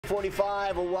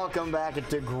9:45. Well, welcome back.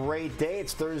 It's a great day.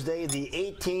 It's Thursday, the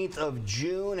 18th of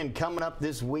June, and coming up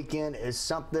this weekend is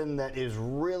something that is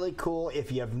really cool.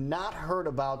 If you have not heard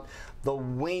about the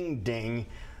WingDing,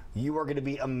 you are going to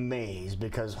be amazed,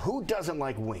 because who doesn't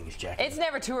like wings, Jackie? It's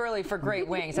never too early for great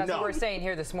wings. That's what we're saying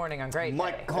here this morning on Great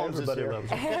Mike Day. Holmes is here.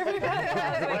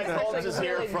 Mike Holmes is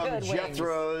here from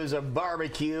Jethro's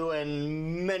Barbecue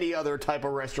and many other type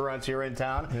of restaurants here in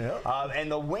town. Yeah.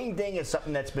 And the WingDing is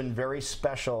something that's been very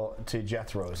special to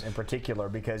Jethro's in particular,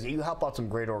 because you help out some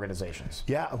great organizations.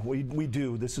 Yeah, we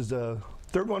do. This is the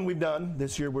third one we've done.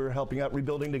 This year we're helping out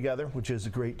Rebuilding Together, which is a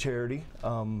great charity.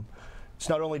 It's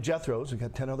not only Jethro's, we've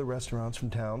got 10 other restaurants from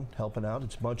town helping out.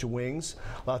 It's a bunch of wings,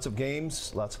 lots of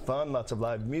games, lots of fun, lots of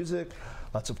live music,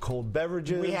 lots of cold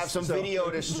beverages. We have some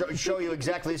video to show you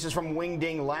exactly. This is from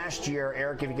WingDing last year.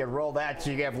 Eric, if you could roll that.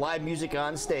 So you have live music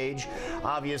on stage,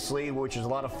 obviously, which is a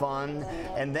lot of fun.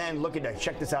 And then look at that.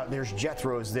 Check this out. There's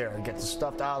Jethro's there. You get the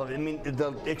stuffed olive. I mean,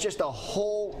 it's just a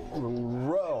whole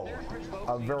row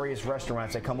of various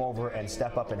restaurants that come over and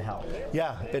step up and help.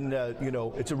 Yeah, and you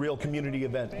know, it's a real community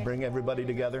event. Bring everybody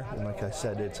together. And like I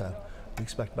said, we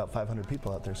expect about 500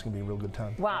 people out there. It's going to be a real good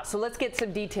time. Wow, so let's get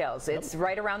some details. It's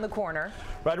right around the corner.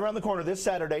 Right around the corner this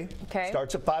Saturday. Okay.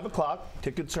 Starts at 5 o'clock.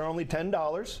 Tickets are only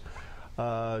 $10.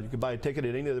 You can buy a ticket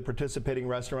at any of the participating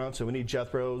restaurants. So we need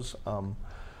Jethro's. You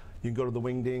can go to the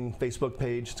WingDing Facebook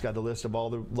page. It's got a list of all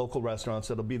the local restaurants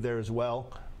that'll be there as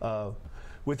well.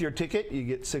 With your ticket, you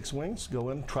get 6 wings.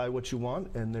 Go in, try what you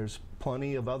want, and there's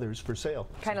plenty of others for sale.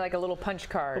 Kind of like a little punch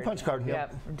card. A punch card, yeah.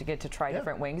 To get to try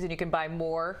different wings, and you can buy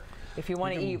more if you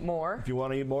want to eat more. If you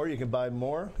want to eat more, you can buy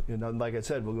more. You know, like I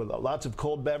said, we'll go lots of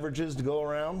cold beverages to go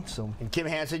around. So. And Kim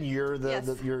Hansen, your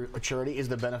charity is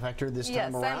the benefactor this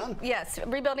time around. Yes,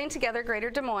 Rebuilding Together Greater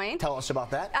Des Moines. Tell us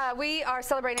about that. We are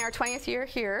celebrating our 20th year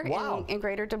here in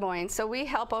Greater Des Moines. So we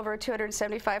help over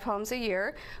 275 homes a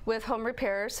year with home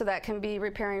repairs. So that can be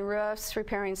repairing roofs,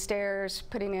 repairing stairs,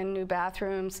 putting in new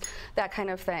bathrooms, that kind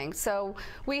of thing. So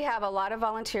we have a lot of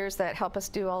volunteers that help us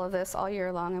do all of this all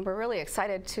year long, and we're really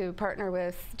excited to partner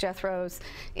with Jethro's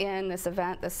in this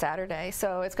event this Saturday.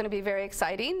 So it's going to be very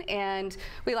exciting, and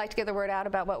we like to get the word out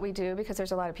about what we do, because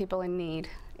there's a lot of people in need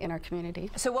in our community.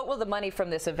 So what will the money from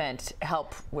this event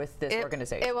help with this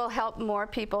organization? It will help more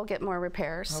people get more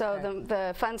repairs. Okay. So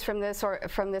the funds from this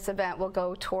event will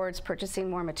go towards purchasing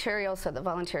more materials so that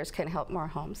volunteers can help more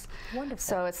homes. Wonderful.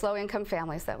 So it's low-income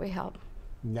families that we help.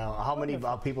 Now, how many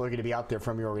people are going to be out there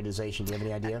from your organization? Do you have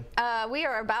any idea? We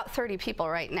are about 30 people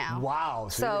right now. Wow.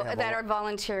 So that are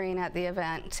volunteering at the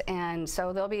event. And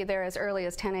so they'll be there as early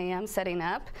as 10 a.m. setting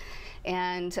up.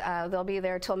 And they'll be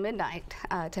there till midnight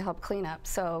to help clean up.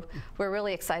 So we're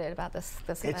really excited about this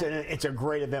event. It's a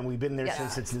great event. We've been there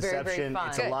since its inception.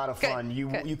 It's a lot of fun.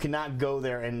 You cannot go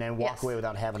there and then walk away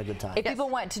without having a good time. If people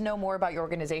want to know more about your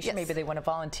organization, maybe they want to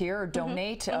volunteer or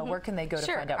donate, where can they go to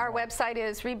find out more? Our website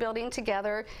is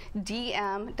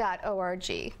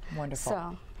rebuildingtogetherdm.org. Wonderful.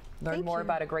 So, learn more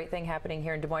about a great thing happening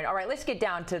here in Des Moines. All right, let's get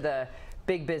down to the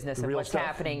big business of what's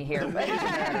happening here.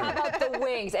 How about the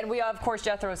wings? And we, of course,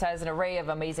 Jethro's has an array of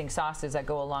amazing sauces that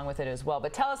go along with it as well.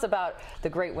 But tell us about the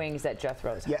great wings that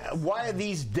Jethro's has. Yeah, why are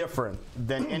these different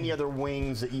than any other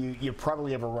wings that you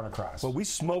probably ever run across? Well, we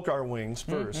smoke our wings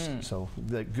first. So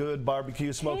the good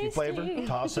barbecue smoky flavor,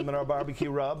 toss them in our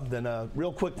barbecue rub, then a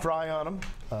real quick fry on them.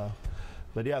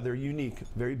 But yeah, they're unique,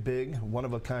 very big, one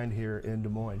of a kind here in Des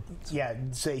Moines. Yeah,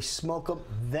 say smoke them,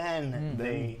 then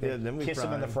they kiss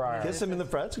them in the fryer. Kiss them in the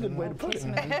fryer. That's a good way to put it. Oh,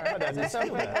 yeah, it is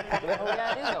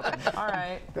open. All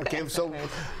right. Okay, so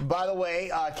by the way,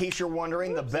 in case you're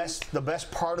wondering, the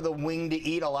best part of the wing to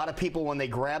eat, a lot of people when they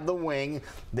grab the wing,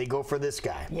 they go for this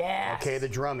guy. Yes. Okay, the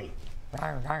drummy.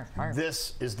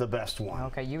 This is the best one.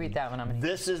 Okay, you eat that one.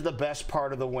 This is the best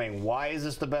part of the wing. Why is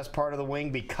this the best part of the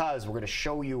wing? Because we're going to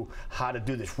show you how to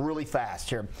do this really fast.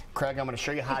 Here, Craig, I'm going to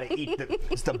show you how to eat.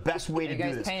 It's the best way to do this.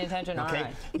 You guys paying attention? Okay, all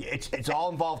right. It's all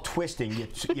involved twisting. You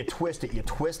twist it. You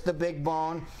twist the big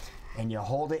bone, and you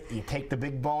hold it. You take the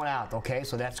big bone out. Okay,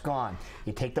 so that's gone.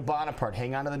 You take the bottom part.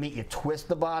 Hang on to the meat. You twist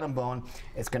the bottom bone.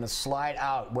 It's going to slide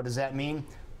out. What does that mean?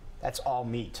 That's all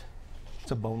meat. It's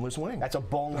a boneless wing. That's a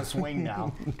boneless wing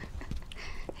now.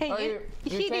 Hey,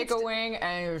 you take a wing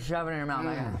and you shove it in your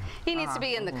mouth. He needs to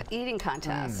be in the eating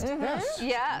contest.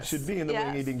 Yes. Should be in the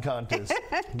wing eating contest.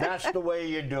 That's the way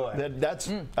you do it.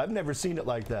 I've never seen it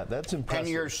like that. That's impressive.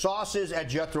 And your sauces at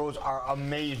Jethro's are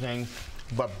amazing,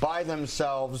 but by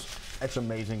themselves, it's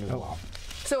amazing as well.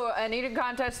 So an eating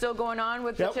contest still going on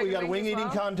with the chicken we got a wing eating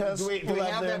contest. Do we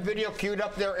have that video queued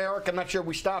up there, Eric? I'm not sure.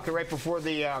 We stopped it right before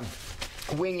the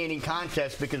wing eating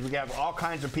contest because we have all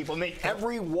kinds of people. I mean,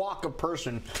 every walk of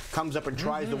person comes up and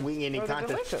tries the wing eating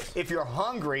contest. Delicious. If you're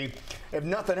hungry, if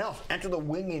nothing else, enter the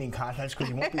wing eating contest because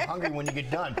you won't be hungry when you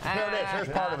get done. There it is. Here's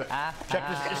part of it. Check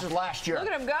this. This is last year. Look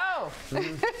at him go.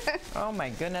 Oh my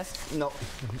goodness. No.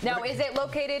 Now, is it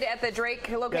located at the Drake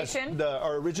location? Yes,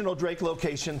 our original Drake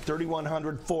location,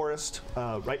 3100 Forest,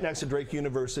 right next to Drake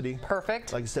University.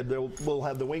 Perfect. Like I said, we'll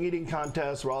have the wing eating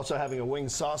contest. We're also having a wing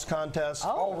sauce contest.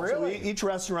 Oh, really? So each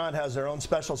restaurant has their own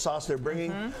special sauce they're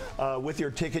bringing. With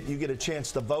your ticket, you get a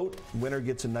chance to vote. Winner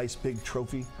gets a nice big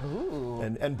trophy. Ooh.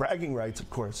 And bragging rights, of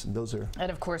course. And those are.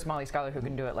 And of course, Molly Scholar, who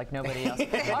can do it like nobody else.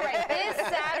 All right, this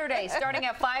Saturday, starting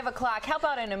at 5 o'clock, help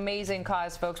out an amazing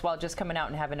cause, folks, while just coming out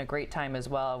and having a great time as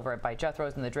well over at by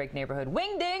Jethro's in the Drake neighborhood.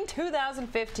 WingDing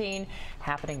 2015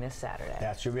 happening this Saturday.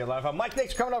 That should be a lot of fun. Mike,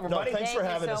 thanks for coming over, buddy. Thanks for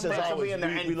having us. As always,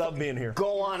 we love being here.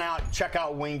 Go on out, check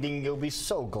out WingDing. You'll be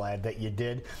so glad that you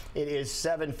did. It is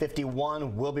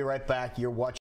 7:51. We'll be right back. You're watching